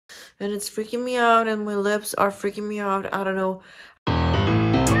and it's freaking me out, and my lips are freaking me out. I don't know.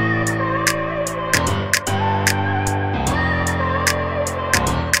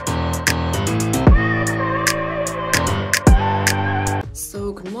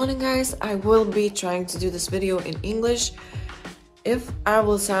 So good morning guys, I will be trying to do this video in English. If I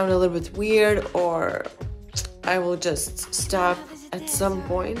will sound a little bit weird or I will just stop at some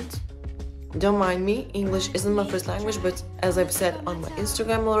point, don't mind me. English isn't my first language, but as I've said on my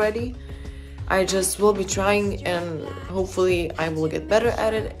Instagram already, I just will be trying and hopefully I will get better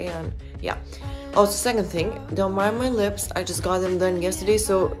at it. And yeah, also second thing, don't mind my lips. I just got them done yesterday,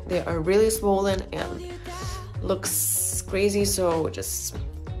 so they are really swollen and looks crazy, so just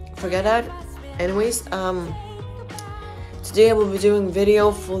forget that. Anyways, today I will be doing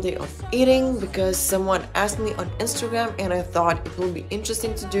video full day of eating because someone asked me on Instagram and I thought it will be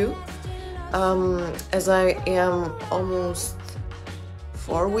interesting to do. As I am almost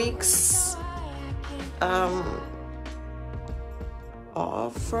 4 weeks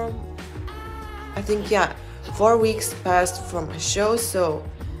off from, I think, yeah, 4 weeks passed from my show, so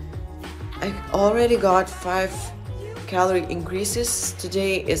I already got 5 calorie increases.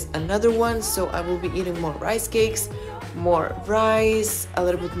 Today is another one, so I will be eating more rice cakes, more rice, a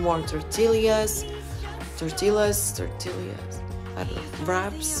little bit more tortillas, I don't know,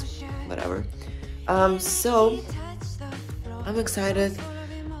 wraps, whatever. So I'm excited.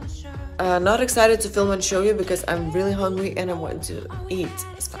 Not excited to film and show you because I'm really hungry and I want to eat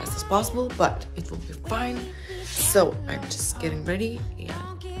as fast as possible, but it will be fine. So I'm just getting ready and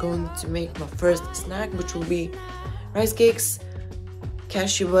going to make my first snack, which will be rice cakes,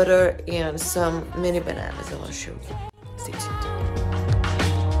 cashew butter, and some mini bananas that I'll show you. Stay tuned.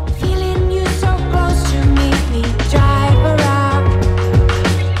 Feeling you so close to make me drive around.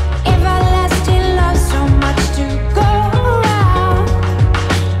 Everlasting love, so much to go around.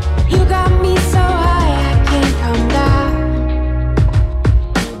 You got me so high, I can't come down.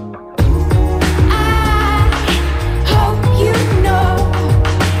 I hope you know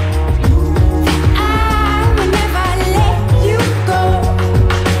that I will never let you go.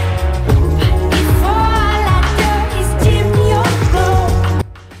 But if all I do is dim your glow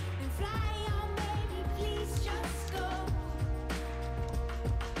and fly away, please just go.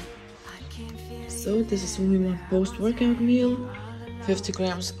 I can't feel So this is only my post-workout meal. 50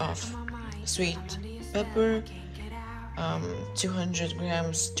 grams of sweet pepper,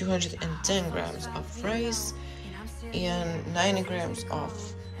 210 grams of rice, and 90 grams of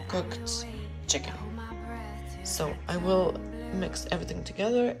cooked chicken. So I will mix everything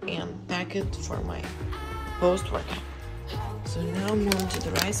together and pack it for my post-workout. So now moving to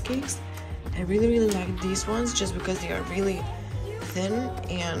the rice cakes. I really like these ones just because they are really thin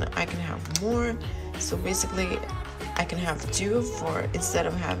and I can have more. So basically I can have 2 for instead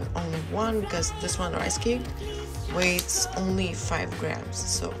of having only 1, because this one rice cake weighs only 5 grams.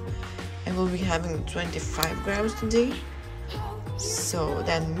 So I will be having 25 grams today. So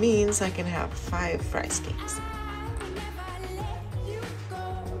that means I can have 5 rice cakes.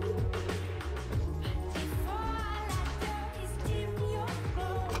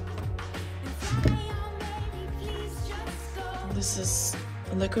 This is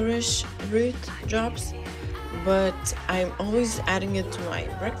licorice root drops, but I'm always adding it to my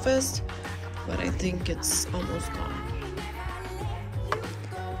breakfast, but I think it's almost gone.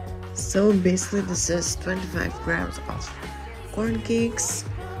 So basically this is 25 grams of corn cakes.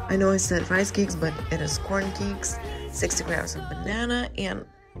 I know I said rice cakes, but it is corn cakes, 60 grams of banana, and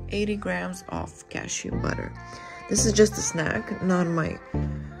 80 grams of cashew butter. This is just a snack, not my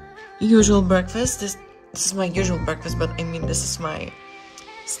usual breakfast. This is my usual breakfast, but I mean this is my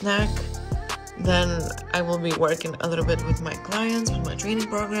snack. Then I will be working a little bit with my clients, with my training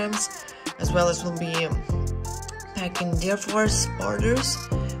programs, as well as will be packing DEERFORCE orders,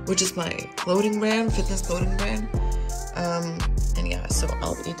 which is my clothing brand, fitness clothing brand. And yeah, so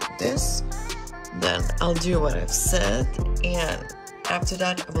I'll eat this, then I'll do what I've said, and after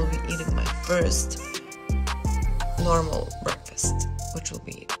that I will be eating my first normal breakfast, which will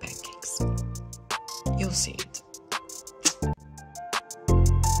be pancakes. You'll see it.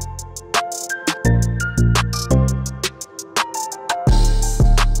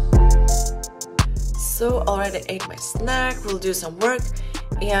 So already ate my snack, we'll do some work,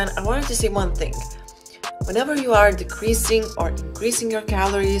 and I wanted to say one thing. Whenever you are decreasing or increasing your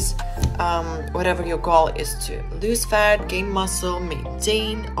calories, whatever your goal is to lose fat, gain muscle,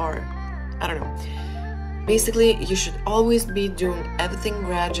 maintain, or I don't know. Basically, you should always be doing everything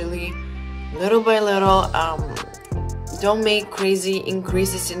gradually, little by little. Don't make crazy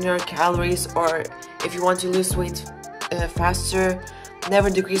increases in your calories, or if you want to lose weight faster, never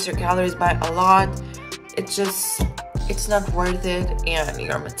decrease your calories by a lot. It's not worth it, and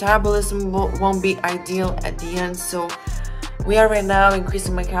your metabolism won't be ideal at the end. So we are right now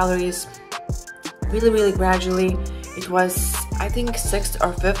increasing my calories really gradually. It was, I think, 6th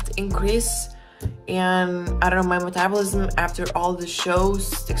or 5th increase, and I don't know, my metabolism after all the shows,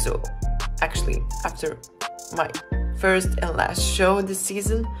 so actually after my first and last show this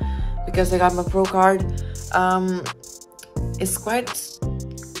season, because I got my pro card, is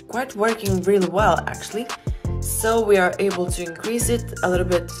quite working really well actually. So we are able to increase it a little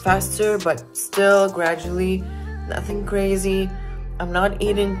bit faster, but still gradually, nothing crazy. I'm not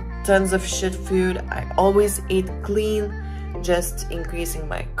eating tons of shit food. I always eat clean, just increasing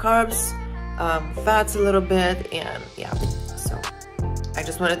my carbs, fats a little bit, and yeah. So I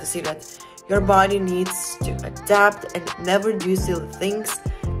just wanted to say that your body needs to adapt and never do silly things,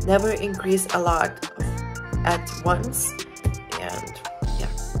 never increase a lot at once. And yeah,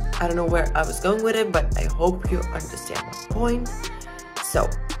 I don't know where I was going with it, but I hope you understand my point. So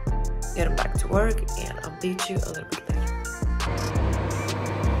getting back to work, and I'll update you a little bit later.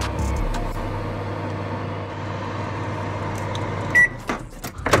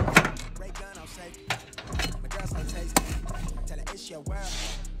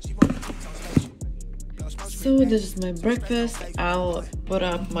 So this is my breakfast. I'll put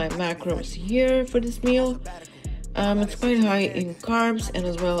up my macros here for this meal. It's quite high in carbs and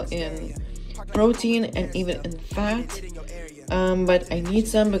as well in protein and even in fat. But I need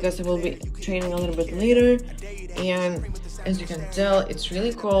some because I will be training a little bit later. And as you can tell, it's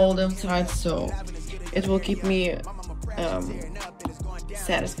really cold outside, so it will keep me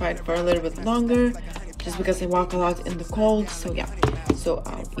satisfied for a little bit longer, just because I walk a lot in the cold. So yeah, so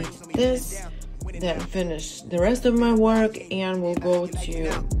I'll eat this, then finish the rest of my work, and we'll go to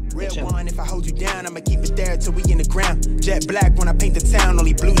the gym. If I hold you down, I'ma keep it there till we in the ground. Jet black when I paint the town,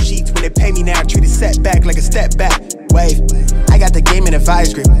 only blue sheets when they pay me now. Treat it setback like a step back. Wave, I got the game in a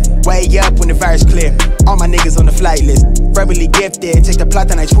vice grip. Way up when the virus clear. All my niggas on the flight list. Verbally gifted, take the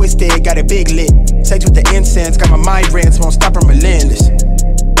plot and I twist it. Got it big lit. Sex with the incense, got my mind rents, won't stop her relentless.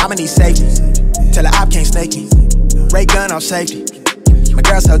 I'ma need safety, tell her op can't snake me. Ray gun off safety. My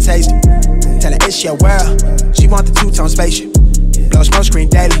girl so tasty. Tell her it's your world. She want the two-tone spaceship. Blow smoke screen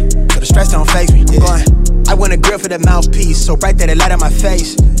daily, so the stress don't faze me. I'm going. I want a grill for the mouthpiece, so bright that it light on my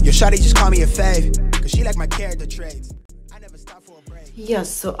face. Your shawty just call me a fave, cause she like my character traits. I never stop for a break. Yes,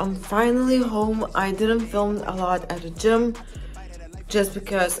 so I'm finally home. I didn't film a lot at the gym, just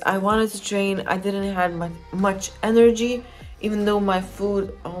because I wanted to train. I didn't have much energy, even though my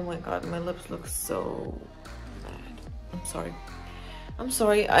food, oh my god, my lips look so bad. I'm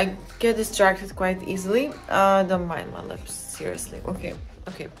sorry, I get distracted quite easily. Don't mind my lips, seriously. Okay,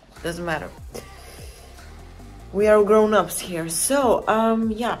 doesn't matter. We are grown-ups here. So,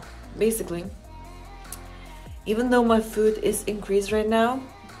 yeah, basically, even though my food is increased right now,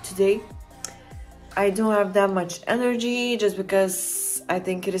 today, I don't have that much energy, just because I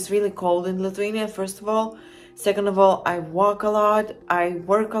think it is really cold in Lithuania, first of all. Second of all, I walk a lot, I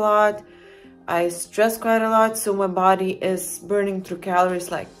work a lot, I stress quite a lot, so my body is burning through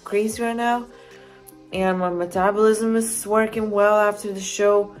calories like crazy right now, and my metabolism is working well after the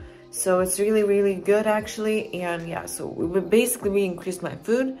show, so it's really good actually. And yeah, so we increased my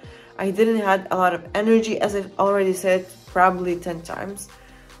food. I didn't have a lot of energy, as I've already said probably 10 times.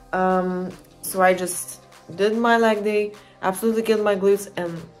 So I just did my leg day, absolutely killed my glutes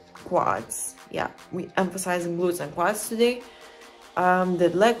and quads. Yeah, we emphasizing glutes and quads today.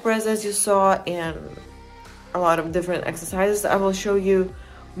 Did leg press, as you saw, and a lot of different exercises. I will show you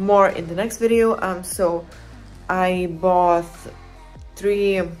more in the next video. So I bought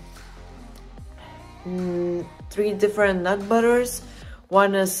three different nut butters.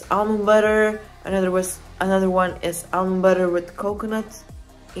 One is almond butter, another one is almond butter with coconut,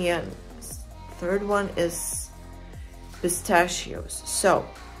 and third one is pistachios. So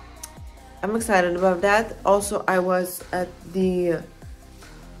I'm excited about that. Also, I was at the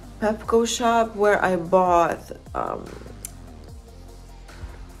Pepco shop where I bought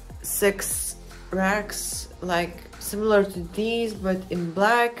 6 racks, like similar to these but in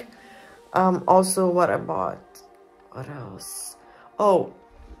black. Also, what I bought, what else? Oh,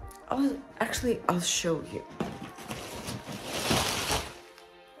 I'll show you.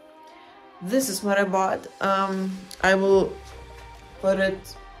 This is what I bought. I will put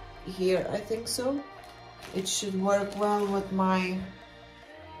it here, I think so. It should work well with my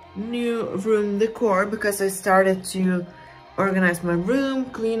new room decor, because I started to organize my room,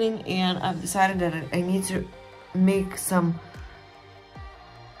 cleaning, and I've decided that I need to make some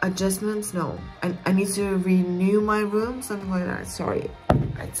adjustments. No, I need to renew my room, something like that. Sorry,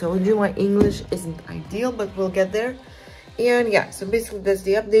 I told you my English isn't ideal, but we'll get there. And yeah, so basically that's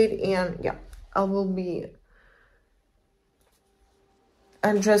the update. And yeah, I will be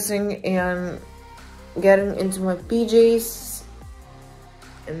undressing and getting into my PJs,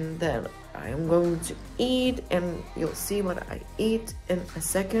 and then I'm going to eat, and you'll see what I eat in a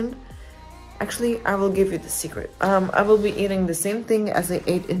second. Actually, I will give you the secret. I will be eating the same thing as I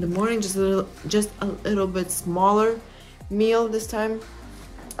ate in the morning, just a little bit smaller meal this time.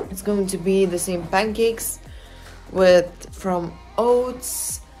 It's going to be the same pancakes from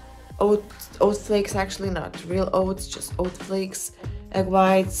oats, oat flakes, actually not real oats, just oat flakes, egg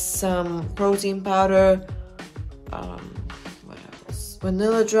whites, some protein powder, what else?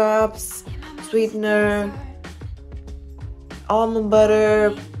 Vanilla drops, sweetener, almond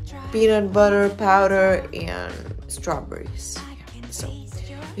butter, peanut butter powder, and strawberries. So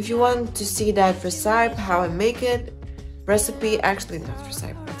if you want to see that recipe, how I make it, recipe, actually not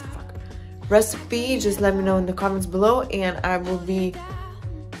recipe, what the fuck, recipe, just let me know in the comments below, and I will be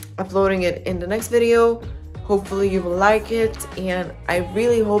uploading it in the next video. Hopefully you will like it, and I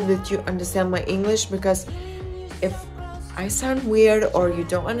really hope that you understand my English, because if I sound weird or you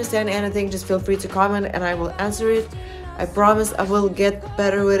don't understand anything, just feel free to comment and I will answer it. I promise I will get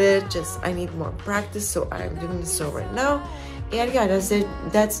better with it, just I need more practice, so I'm doing so right now. And yeah, that's it.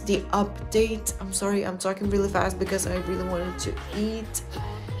 That's the update. I'm sorry, I'm talking really fast because I really wanted to eat.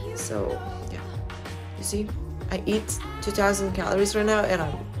 So yeah, you see, I eat 2000 calories right now and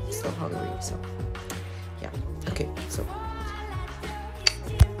I'm still hungry. So yeah, okay, so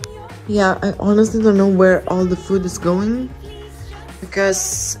yeah, I honestly don't know where all the food is going,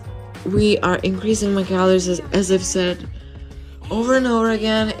 because we are increasing my calories as I've said over and over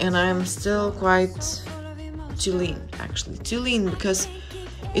again, and I'm still quite too lean, actually too lean, because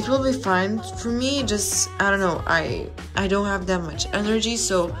it will be fine for me, just I don't know, I don't have that much energy,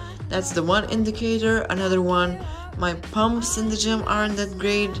 so that's the one indicator. Another one, my pumps in the gym aren't that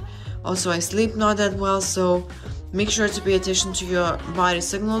great, also I sleep not that well, so make sure to pay attention to your body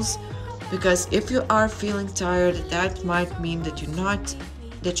signals, because if you are feeling tired, that might mean that you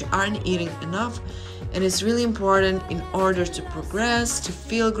aren't eating enough, and it's really important in order to progress, to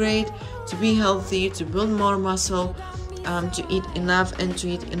feel great, to be healthy, to build more muscle, to eat enough and to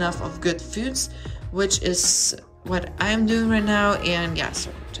eat enough of good foods, which is what I'm doing right now. And yeah,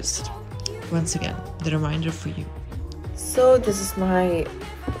 so just once again, the reminder for you. So this is my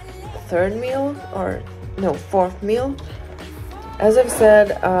third meal, or no, fourth meal. As I've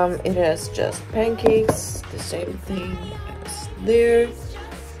said, it is just pancakes, the same thing as there.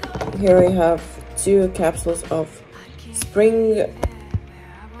 Here I have 2 capsules of spring.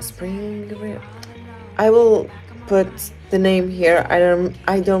 I will put the name here. I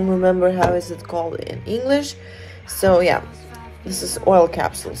don't remember how is it called in English. So yeah, this is oil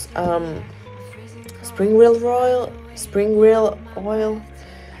capsules. Spring reel oil.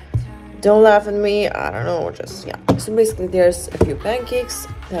 Don't laugh at me. I don't know. Just yeah. So basically, there's a few pancakes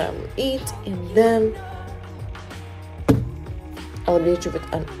that I will eat, and then I'll update you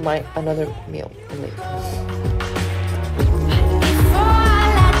with my another meal later.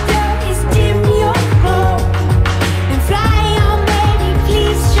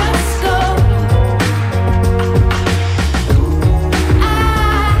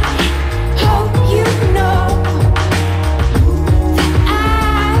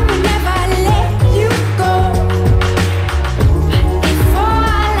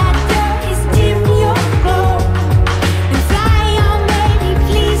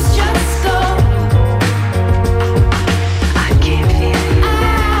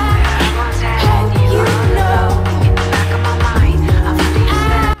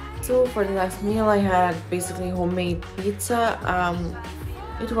 For the last meal, I had basically homemade pizza.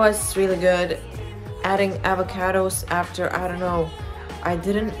 It was really good. Adding avocados after, I don't know, I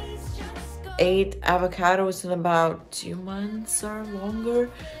didn't eat avocados in about 2 months or longer,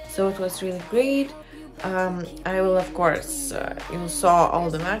 so it was really great. I will, of course, you saw all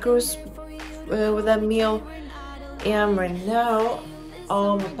the macros with that meal, and right now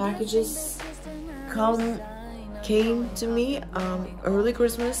all the packages came to me early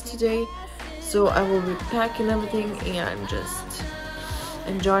Christmas today, so I will be packing everything and just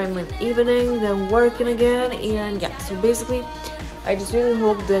enjoying my evening, then working again. And yeah, so basically I just really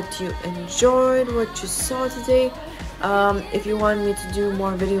hope that you enjoyed what you saw today. If you want me to do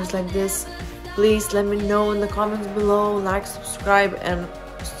more videos like this, please let me know in the comments below. Like, subscribe, and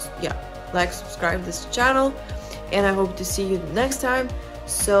yeah, like, subscribe this channel, and I hope to see you next time.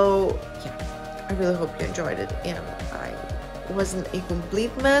 So yeah, I really hope you enjoyed it, and I wasn't a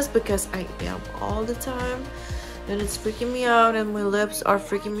complete mess because I am all the time, and it's freaking me out, and my lips are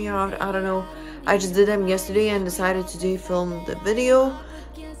freaking me out. I don't know. I just did them yesterday and decided today film the video.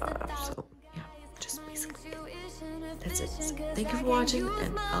 So yeah, just basically that's it. So thank you for watching,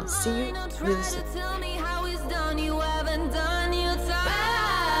 and I'll see you really soon.